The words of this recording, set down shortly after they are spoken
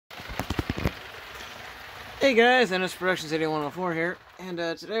Hey guys, NS Productions 8104 here, and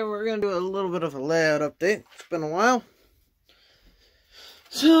today we're going to do a little bit of a layout update. It's been a while.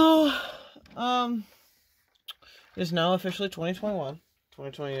 So, it's now officially 2021.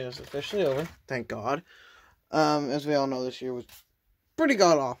 2020 is officially over, thank God. As we all know, this year was pretty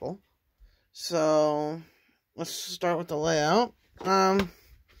god-awful. So, let's start with the layout.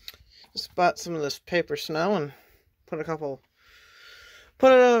 Just bought some of this paper snow and put it around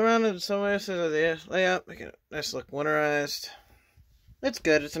it somewhere so the layout, make it nice look winterized. It's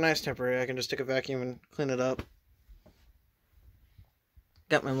good, it's a nice temporary. I can just take a vacuum and clean it up.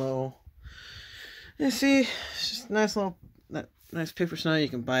 Got my little, you see, it's just a nice little, nice paper snow you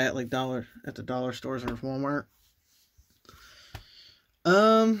can buy at like at the dollar stores or Walmart.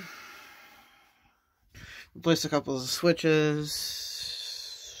 Replaced a couple of switches.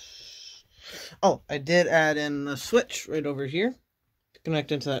 Oh, I did add in a switch right over here.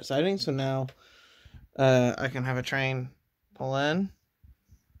 Connect into that siding, so now I can have a train pull in,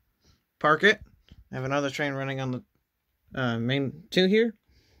 park it. I have another train running on the main 2 here.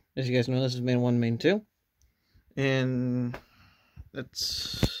 As you guys know, this is main 1, main 2. And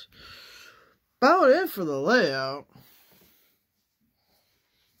that's about it for the layout.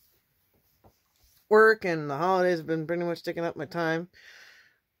 Work and the holidays have been pretty much taking up my time.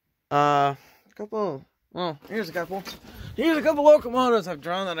 Here's a couple locomotives I've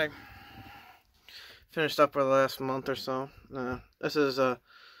drawn that I finished up for the last month or so. This is the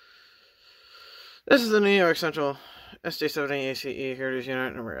New York Central SD70 ACE Heritage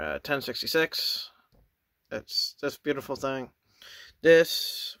Unit number 1066. That's this beautiful thing.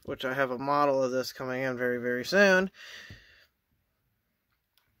 This, which I have a model of this coming in very, very soon,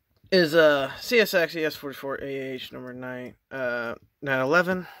 is a CSX ES44AH number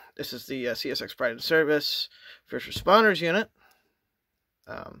 911. This is the CSX Pride and Service First Responders Unit.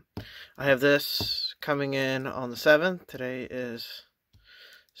 I have this coming in on the 7th. Today is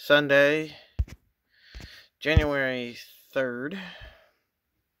Sunday, January 3rd.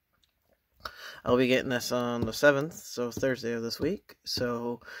 I'll be getting this on the 7th, so Thursday of this week.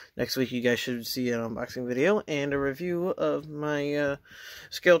 So next week you guys should see an unboxing video and a review of my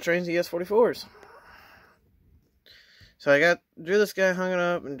scale trains ES44s. So I drew this guy, hung it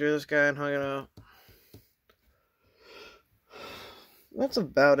up, and drew this guy and hung it up. That's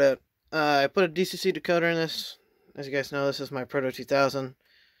about it. I put a DCC decoder in this. As you guys know, this is my Proto 2000.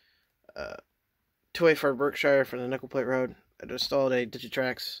 2-way for Berkshire for the nickel plate road. I installed a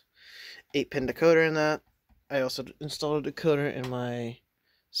Digitrax 8-pin decoder in that. I also installed a decoder in my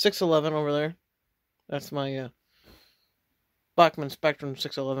 611 over there. That's my Bachmann Spectrum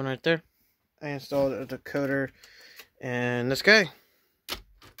 611 right there. I installed a decoder in this guy.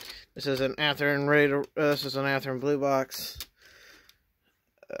 This is an Athearn this is an Athearn Blue Box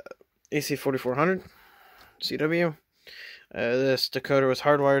AC4400 CW. This decoder was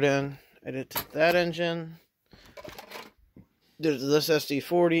hardwired in. I did that engine. Did it to this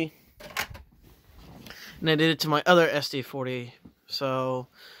SD40. And I did it to my other SD40. So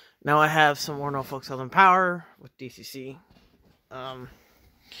now I have some more Norfolk Southern power with DCC. I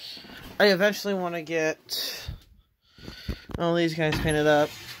eventually want to get all these guys painted up.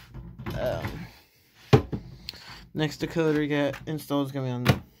 Next decoder get installed is going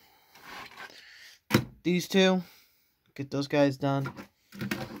to be on these two. Get those guys done.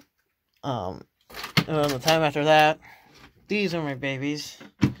 And then the time after that, these are my babies.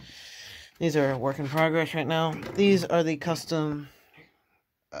 These are a work in progress right now. These are the custom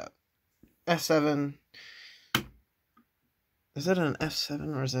F7. Is it an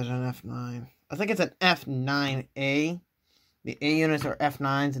F7 or is it an F9? I think it's an F9A. The A units are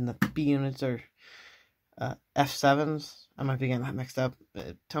F9s and the B units are F7s. I might be getting that mixed up.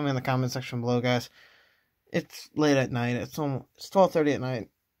 Tell me in the comment section below, guys. It's late at night. It's 12:30 at night.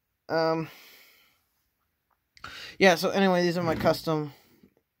 Yeah, so anyway, these are my custom.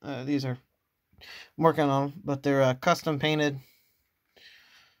 These are I'm working on them, but they're custom painted.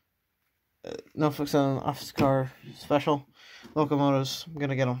 Norfolk Southern office car special locomotives. I'm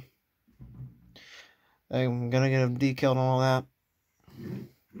gonna get them. I'm gonna get them decaled and all that.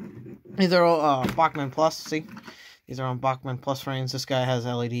 These are all Bachmann Plus. See, these are on Bachmann Plus frames. This guy has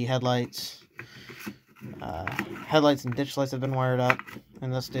LED headlights. Headlights and ditch lights have been wired up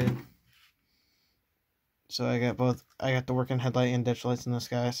in this dude. So I got the working headlight and ditch lights in this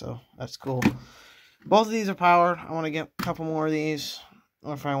guy, so that's cool. Both of these are powered. I want to get a couple more of these.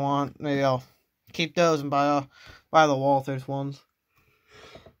 Or if I want, maybe I'll keep those and buy the Walthers ones.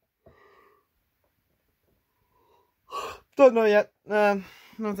 Don't know yet.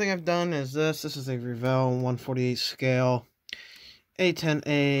 Another thing I've done is this. This is a Revell 148 scale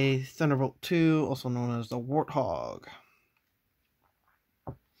A10A Thunderbolt 2, also known as the Warthog.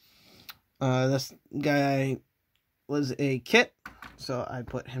 This guy was a kit, so I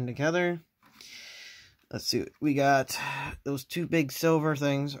put him together. Let's see, we got those two big silver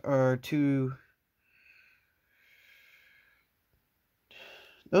things, or two...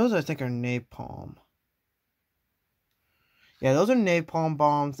 Those I think are napalm. Yeah, those are napalm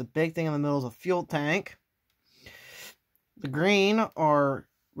bombs. The big thing in the middle is a fuel tank. The green are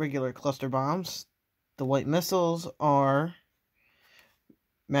regular cluster bombs. The white missiles are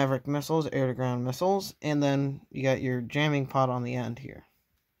Maverick missiles, air-to-ground missiles. And then you got your jamming pod on the end here.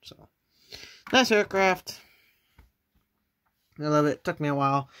 So, nice aircraft. I love it. Took me a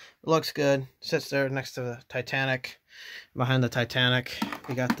while. It looks good. Sits there next to the Titanic. Behind the Titanic,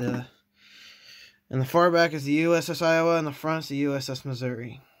 we got the... In the far back is the USS Iowa, and the front is the USS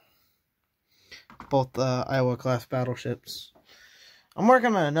Missouri. Both Iowa-class battleships. I'm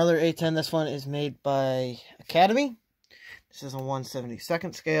working on another A-10. This one is made by Academy. This is a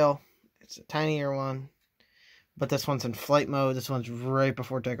 1/72nd scale. It's a tinier one. But this one's in flight mode. This one's right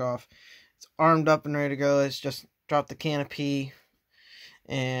before takeoff. It's armed up and ready to go. It's just dropped the canopy.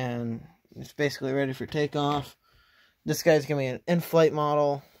 And it's basically ready for takeoff. This guy's going to be an in-flight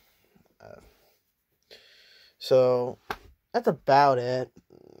model. So, that's about it.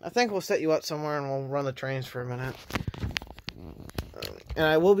 I think we'll set you up somewhere and we'll run the trains for a minute. And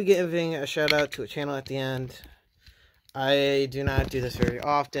I will be giving a shout out to a channel at the end. I do not do this very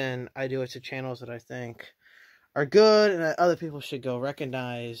often. I do it to channels that I think are good and that other people should go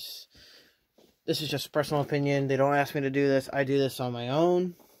recognize. This is just a personal opinion. They don't ask me to do this. I do this on my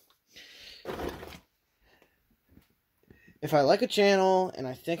own. If I like a channel and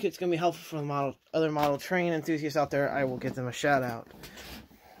I think it's going to be helpful for the other model train enthusiasts out there, I will give them a shout out.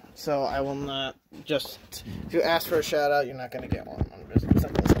 So I will not just, if you ask for a shout out, you're not going to get one. I'm just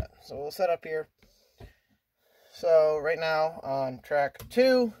simple as that. So we'll set up here. So right now on track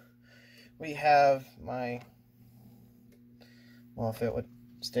 2, we have my, well, if it would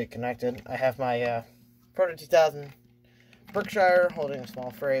stay connected, I have my Proto 2000 Berkshire holding a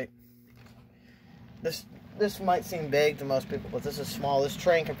small freight. This might seem big to most people, but this is small. This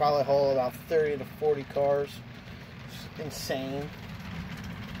train can probably hold about 30 to 40 cars. It's insane.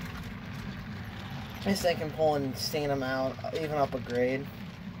 This thing can pull an insane amount, even up a grade.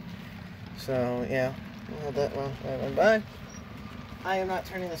 So, yeah. We'll hold that one by. I am not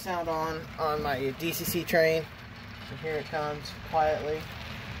turning the sound on my DCC train. So here it comes, quietly.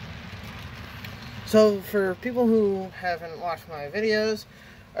 So, for people who haven't watched my videos,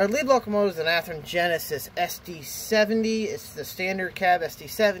 our lead locomotive is an Athearn Genesis SD70. It's the standard cab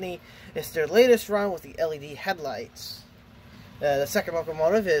SD70. It's their latest run with the LED headlights. The second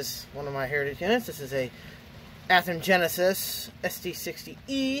locomotive is one of my heritage units. This is a Athearn Genesis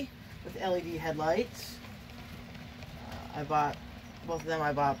SD60E with LED headlights. I bought both of them.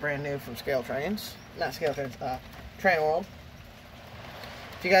 I bought brand new from Scale Trains. Not Scale Trains, Train World.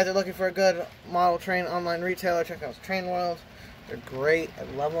 If you guys are looking for a good model train online retailer, check out Train World. They're great. I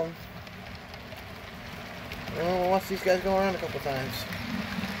love them. We'll watch these guys go around a couple times.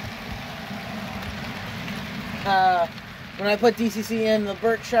 When I put DCC in the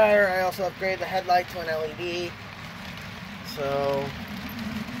Berkshire, I also upgraded the headlight to an LED. So,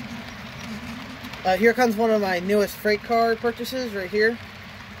 here comes one of my newest freight car purchases right here.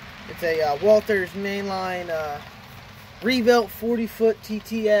 It's a Walters mainline rebuilt 40-foot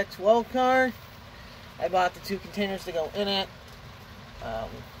TTX well car. I bought the 2 containers to go in it.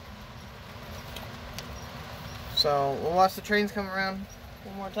 So we'll watch the trains come around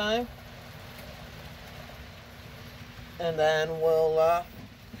one more time, and then we'll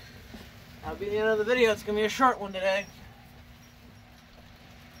that'll be the end of the video. It's gonna be a short one today.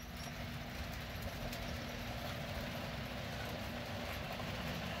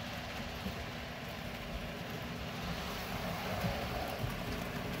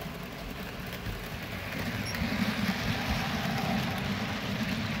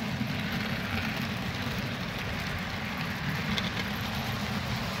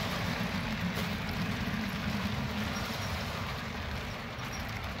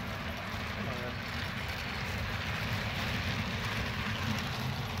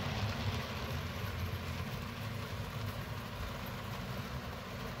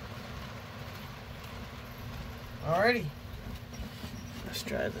 Alrighty, let's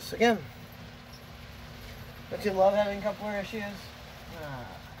try this again. Don't you love having coupler issues?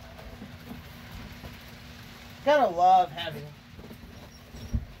 Gotta love having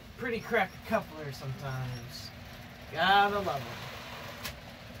pretty cracked couplers sometimes. Gotta love them.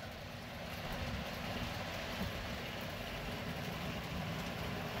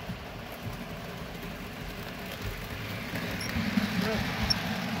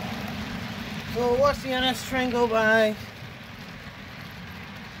 So watch the NS train go by.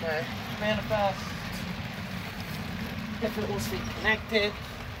 Okay, manifest if it will stay connected.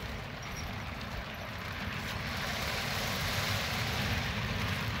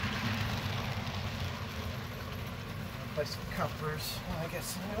 Replace some couplers. I get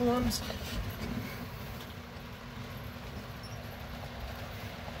some new ones.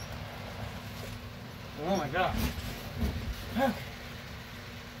 Oh my god. Okay.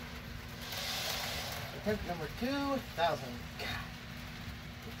 Attempt number 2,000. God.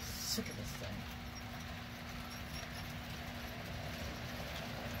 I'm sick of this thing.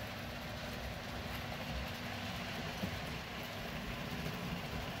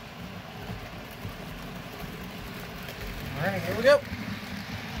 Alright, here we go.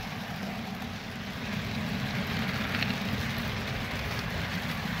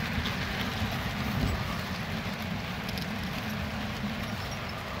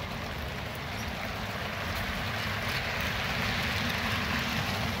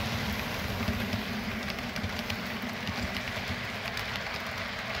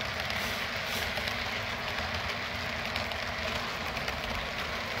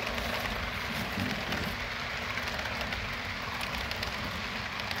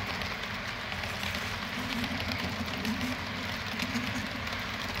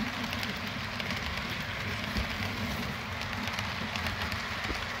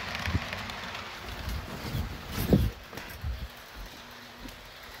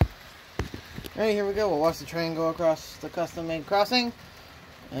 Alright, here we go. We'll watch the train go across the custom-made crossing,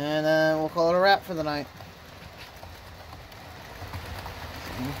 and then we'll call it a wrap for the night.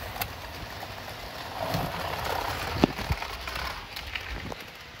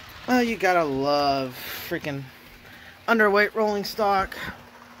 Oh, you gotta love freaking underweight rolling stock.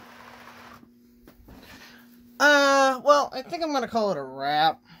 Well, I think I'm gonna call it a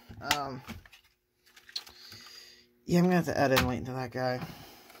wrap. Yeah, I'm gonna have to add in weight into that guy.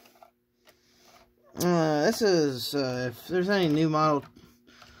 This is, if there's any new model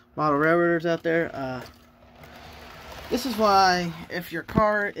railroaders out there, this is why, if your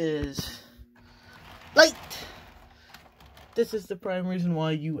car is light, this is the prime reason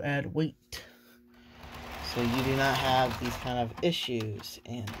why you add weight. So you do not have these kind of issues.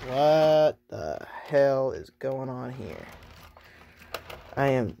 And what the hell is going on here? I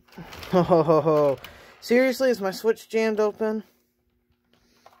am, seriously, is my switch jammed open?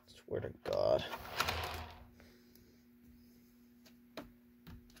 I swear to God.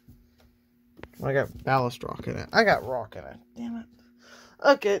 I got ballast rock in it. I got rock in it. Damn it.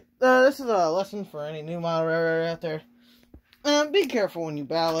 Okay, this is a lesson for any new model railroader out there. Be careful when you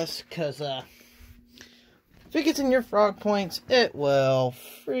ballast, because if it gets in your frog points, it will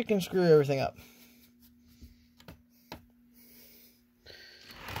freaking screw everything up.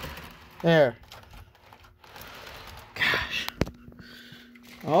 There. Gosh.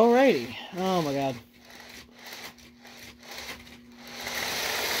 Alrighty. Oh my god.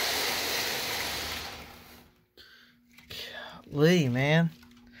 Golly, man.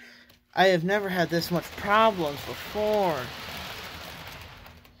 I have never had this much problems before.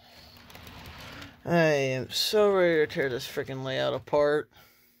 I am so ready to tear this freaking layout apart.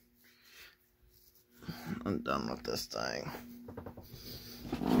 I'm done with this thing.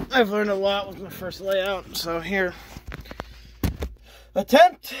 I've learned a lot with my first layout, so here.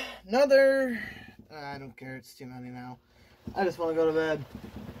 Attempt another. I don't care, it's 2:90 now. I just want to go to bed.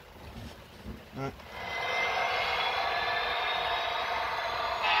 Alright.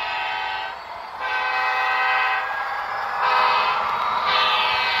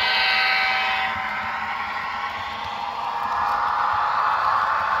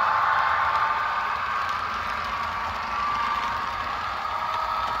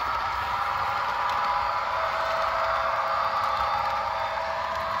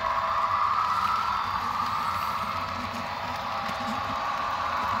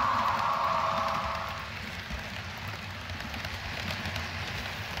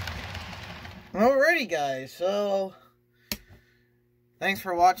 Alrighty guys, so thanks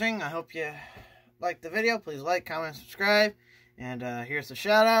for watching. I hope you liked the video. Please like, comment, subscribe, and here's the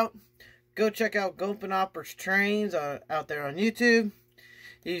shout out. Go check out gopernoper's trains out there on YouTube.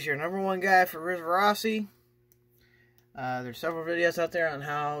 He's your #1 guy for River Rossi. There's several videos out there on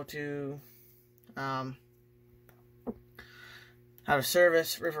how to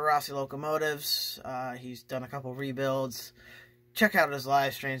service River Rossi locomotives. He's done a couple rebuilds. Check out his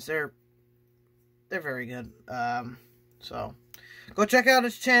live streams. They're very good. So go check out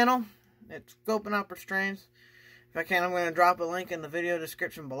his channel. It's gopernoper's trains. If I can, I'm going to drop a link in the video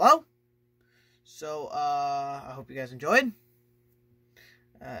description below. So I hope you guys enjoyed.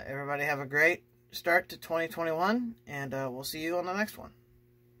 Everybody have a great start to 2021, and we'll see you on the next one.